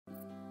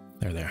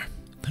There.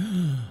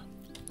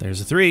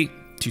 There's a 3.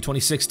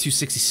 226,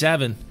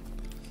 267.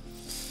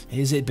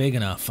 Is it big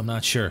enough? I'm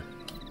not sure.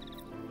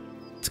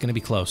 It's gonna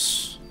be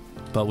close.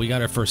 But we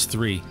got our first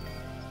 3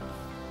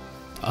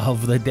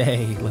 of the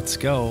day. Let's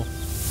go.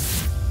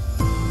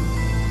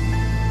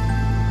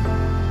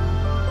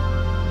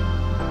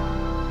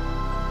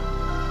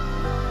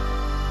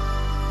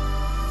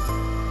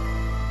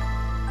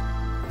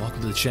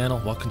 Welcome to the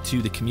channel. Welcome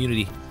to the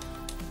community.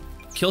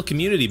 Kill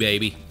community,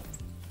 baby.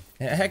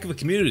 A heck of a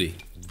community.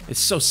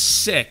 It's so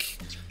sick.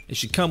 It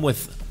should come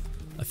with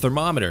a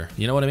thermometer.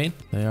 You know what I mean?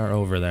 They are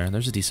over there.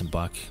 There's a decent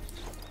buck.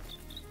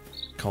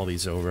 Call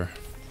these over.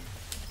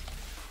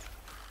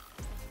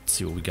 Let's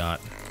see what we got.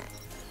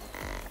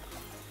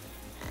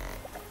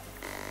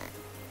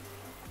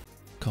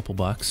 Couple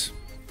bucks.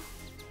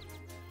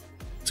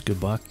 It's a good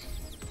buck.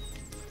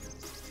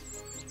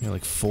 Got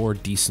like 4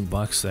 decent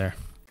bucks there.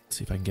 Let's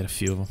see if I can get a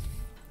few of them.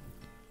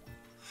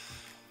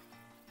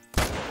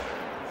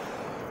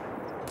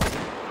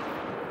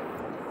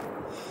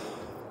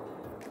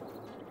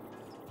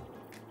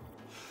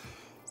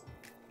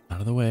 Out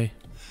of the way.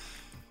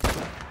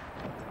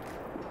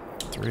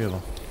 3 of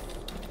them.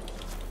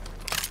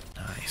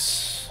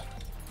 Nice.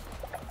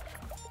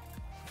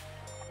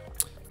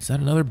 Is that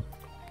another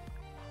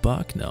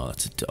buck? No,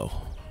 that's a doe.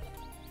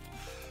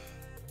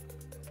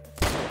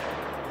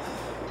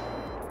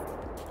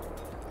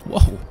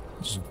 Whoa.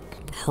 Just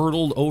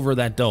hurtled over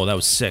that doe. That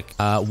was sick.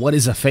 What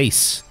is a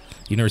face?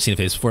 You've never seen a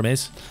face before,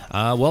 Maze?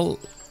 Well,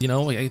 you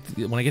know,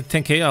 when I get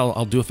 10K,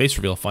 I'll do a face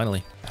reveal,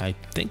 finally. I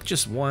think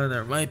just one.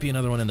 There might be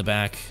another one in the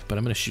back, but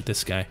I'm going to shoot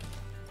this guy.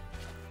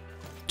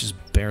 Just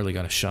barely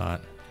got a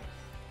shot.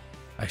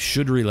 I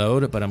should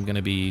reload, but I'm going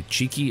to be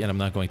cheeky, and I'm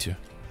not going to.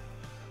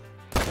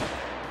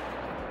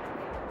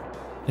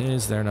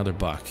 Is there another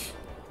buck?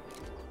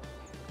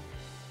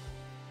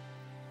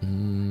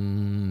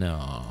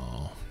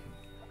 No.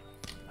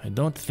 I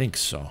don't think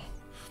so.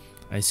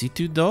 I see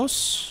 2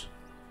 does.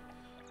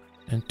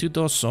 And 2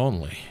 does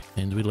only.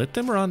 And we let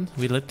them run.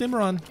 We let them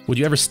run. Would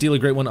you ever steal a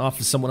great one off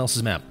of someone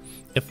else's map?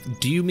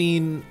 Do you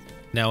mean...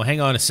 Now, hang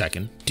on a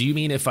second. Do you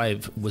mean if I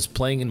was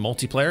playing in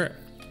multiplayer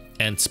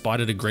and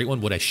spotted a great one,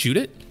 would I shoot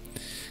it?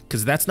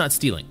 Because that's not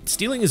stealing.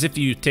 Stealing is if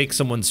you take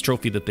someone's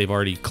trophy that they've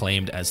already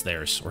claimed as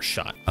theirs or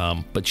shot.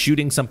 But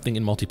shooting something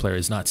in multiplayer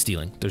is not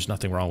stealing. There's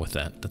nothing wrong with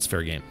that. That's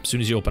fair game. As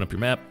soon as you open up your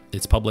map,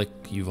 it's public.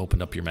 You've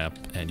opened up your map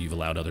and you've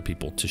allowed other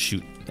people to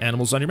shoot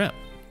animals on your map.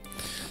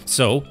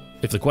 So,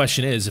 if the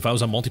question is, if I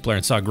was on multiplayer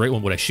and saw a great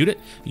one, would I shoot it?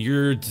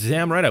 You're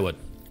damn right I would.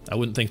 I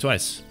wouldn't think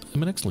twice.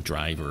 I'm an excellent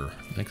driver.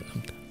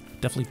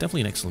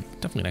 Definitely an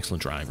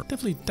excellent driver.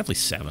 Definitely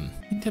 7.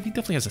 He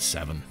definitely has a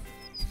 7.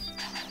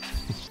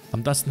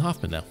 I'm Dustin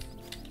Hoffman now.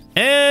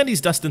 And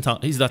he's Dustin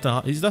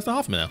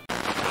Hoffman now.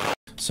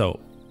 So,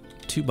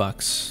 2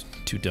 bucks,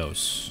 2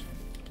 does.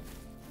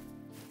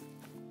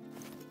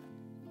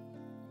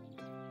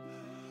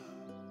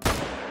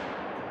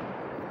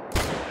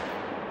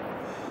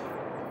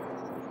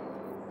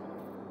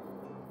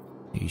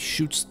 He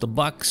shoots the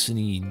bucks and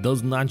he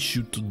does not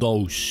shoot the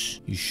does.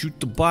 You shoot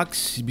the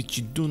bucks, but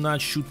you do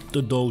not shoot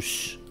the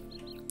does.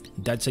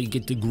 That's how you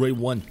get the great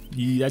one.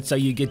 That's how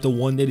you get the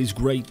one that is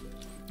great.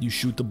 You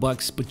shoot the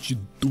bucks, but you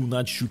do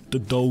not shoot the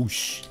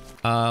does.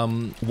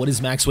 What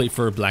is max weight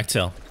for a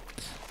blacktail?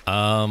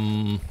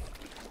 I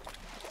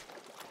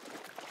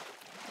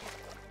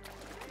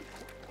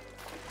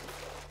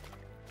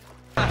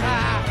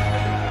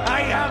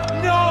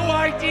have no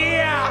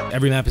idea!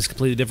 Every map is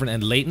completely different,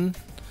 and Layton,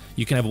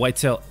 you can have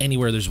whitetail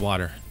anywhere there's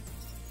water.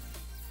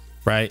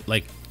 Right?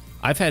 Like,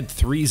 I've had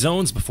 3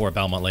 zones before at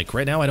Belmont Lake.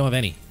 Right now, I don't have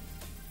any.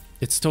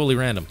 It's totally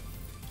random.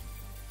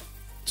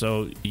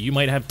 So, you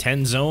might have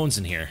 10 zones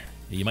in here.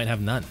 You might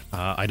have none.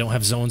 I don't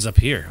have zones up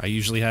here. I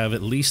usually have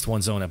at least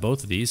 1 zone at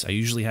both of these. I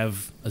usually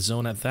have a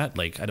zone at that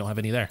lake. I don't have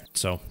any there.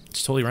 So,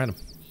 it's totally random.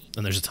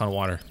 And there's a ton of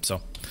water.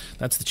 So,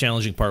 that's the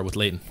challenging part with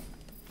Layton.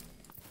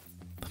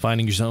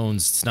 Finding your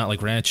zones, it's not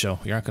like Rancho.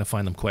 You're not going to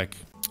find them quick.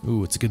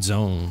 Ooh, it's a good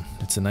zone.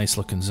 It's a nice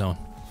looking zone.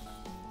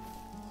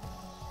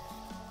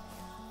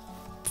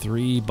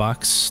 3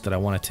 bucks that I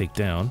want to take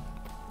down.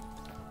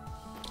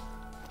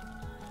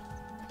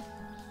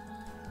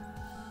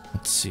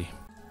 Let's see.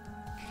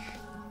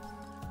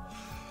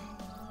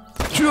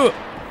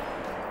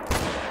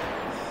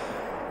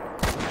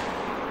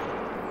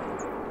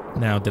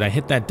 Now, did I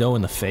hit that doe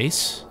in the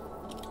face?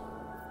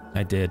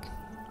 I did.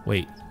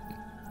 Wait.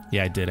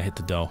 Yeah, I did. I hit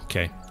the doe.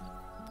 Okay.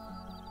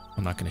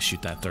 I'm not going to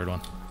shoot that 3rd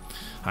one.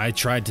 I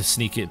tried to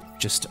sneak it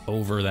just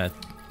over that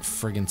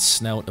friggin'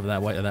 snout of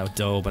that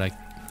doe, but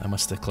I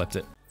must have clipped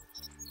it.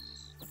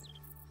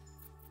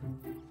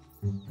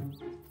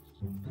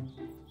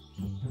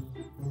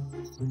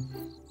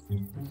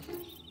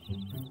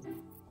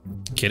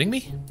 Kidding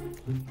me?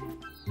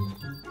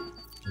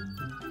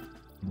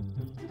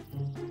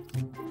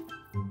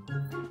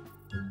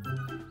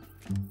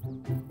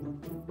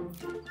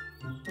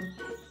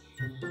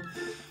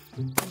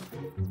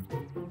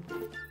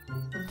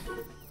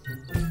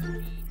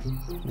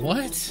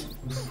 What?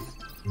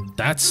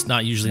 That's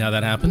not usually how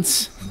that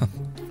happens.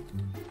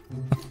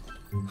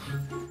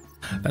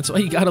 That's why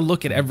you gotta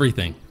look at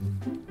everything.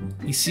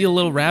 You see a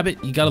little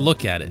rabbit, you gotta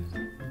look at it.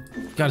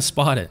 You gotta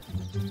spot it.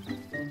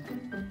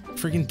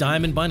 Freaking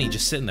diamond bunny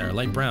just sitting there,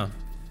 light brown.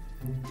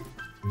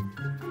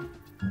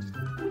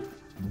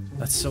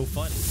 That's so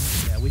funny.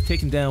 Yeah, we've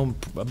taken down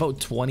about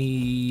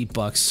 20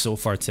 bucks so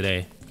far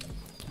today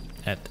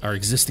at our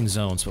existing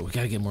zones, but we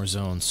gotta get more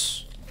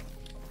zones.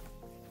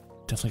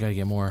 Definitely gotta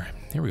get more.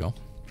 Here we go.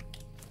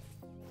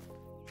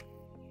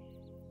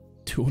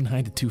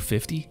 209 to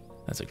 250?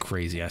 That's a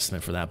crazy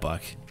estimate for that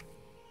buck.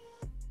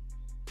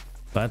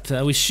 But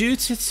we shoot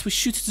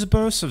the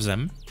both of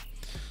them.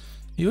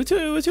 You want to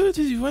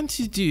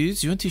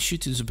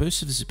shoot the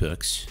both of the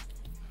bucks.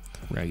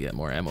 We're gonna get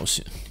more ammo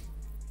soon.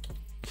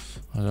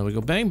 So we go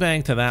bang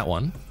bang to that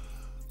one.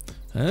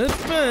 And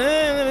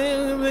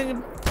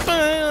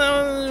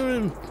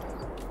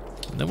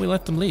then we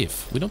let them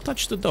leave. We don't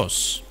touch the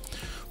dos.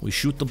 We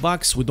shoot the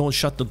bucks. We don't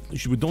shoot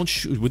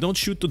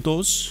the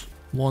dos.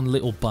 One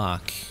little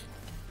buck.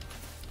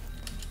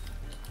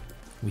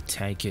 We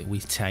take it. We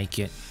take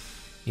it.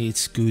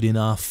 It's good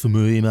enough for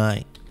me,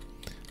 mate.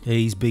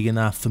 He's big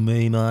enough for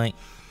me, mate.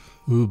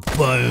 Boom!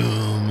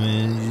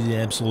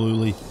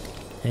 Absolutely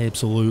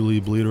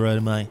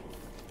obliterated, mate.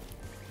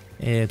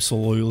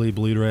 Absolutely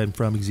obliterated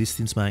from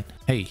existence, mate.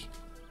 Hey,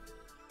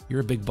 you're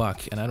a big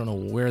buck, and I don't know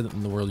where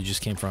in the world you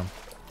just came from.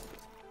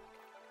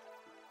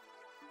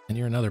 And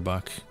you're another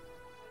buck.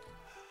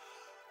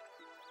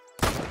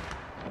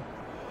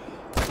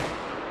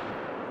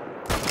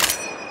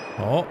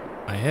 Oh,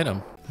 I hit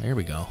him. There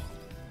we go.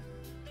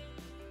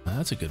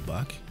 That's a good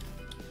buck.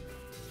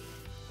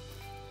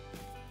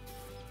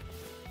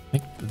 I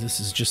think this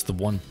is just the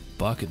one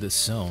buck at this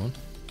zone.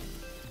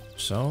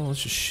 So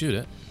let's just shoot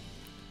it.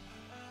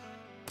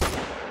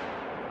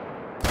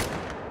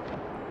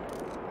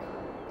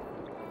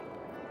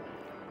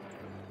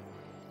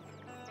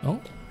 Oh.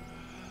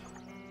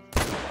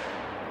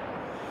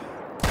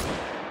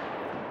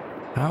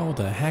 How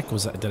the heck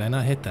was that? Did I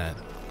not hit that?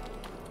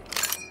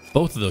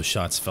 Both of those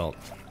shots felt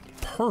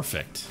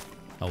perfect.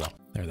 Oh well,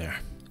 they're there.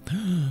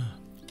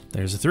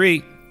 There's a 3.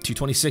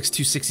 226,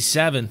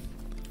 267.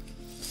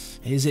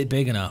 Is it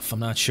big enough? I'm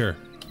not sure.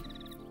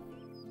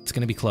 It's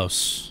gonna be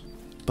close.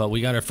 But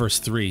we got our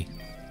first 3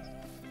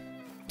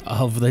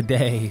 of the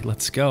day.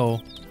 Let's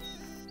go.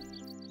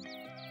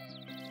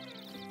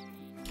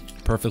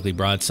 Perfectly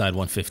broadside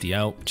 150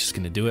 out. Just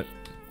gonna do it.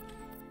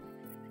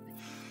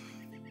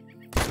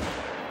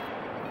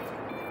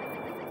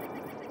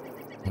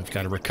 We've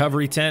got a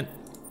recovery tent.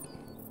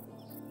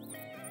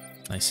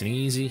 Nice and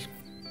easy.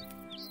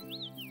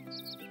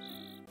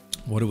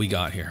 What do we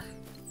got here?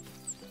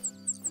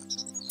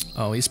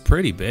 Oh, he's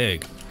pretty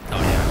big. Oh,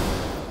 yeah.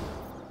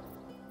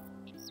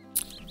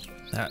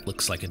 That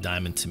looks like a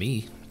diamond to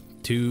me.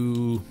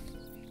 I'm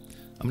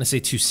gonna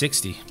say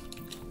 260.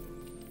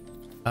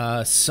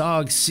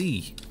 Sog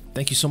C,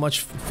 thank you so much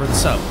for the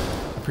sub.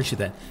 I appreciate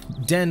that.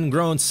 Den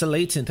Grown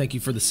Layton, thank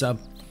you for the sub.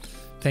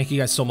 Thank you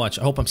guys so much.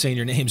 I hope I'm saying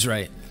your names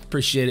right.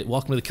 Appreciate it.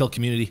 Welcome to the kill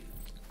community.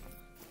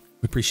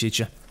 We appreciate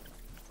you.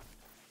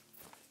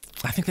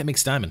 I think that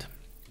makes diamond.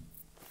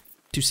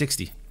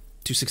 260.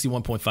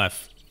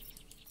 261.5.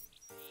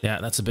 Yeah,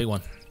 that's a big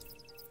one.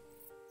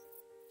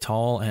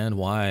 Tall and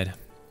wide.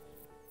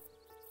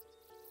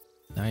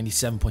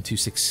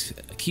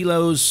 97.26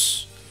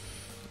 kilos.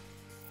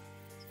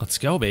 Let's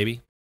go,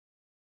 baby.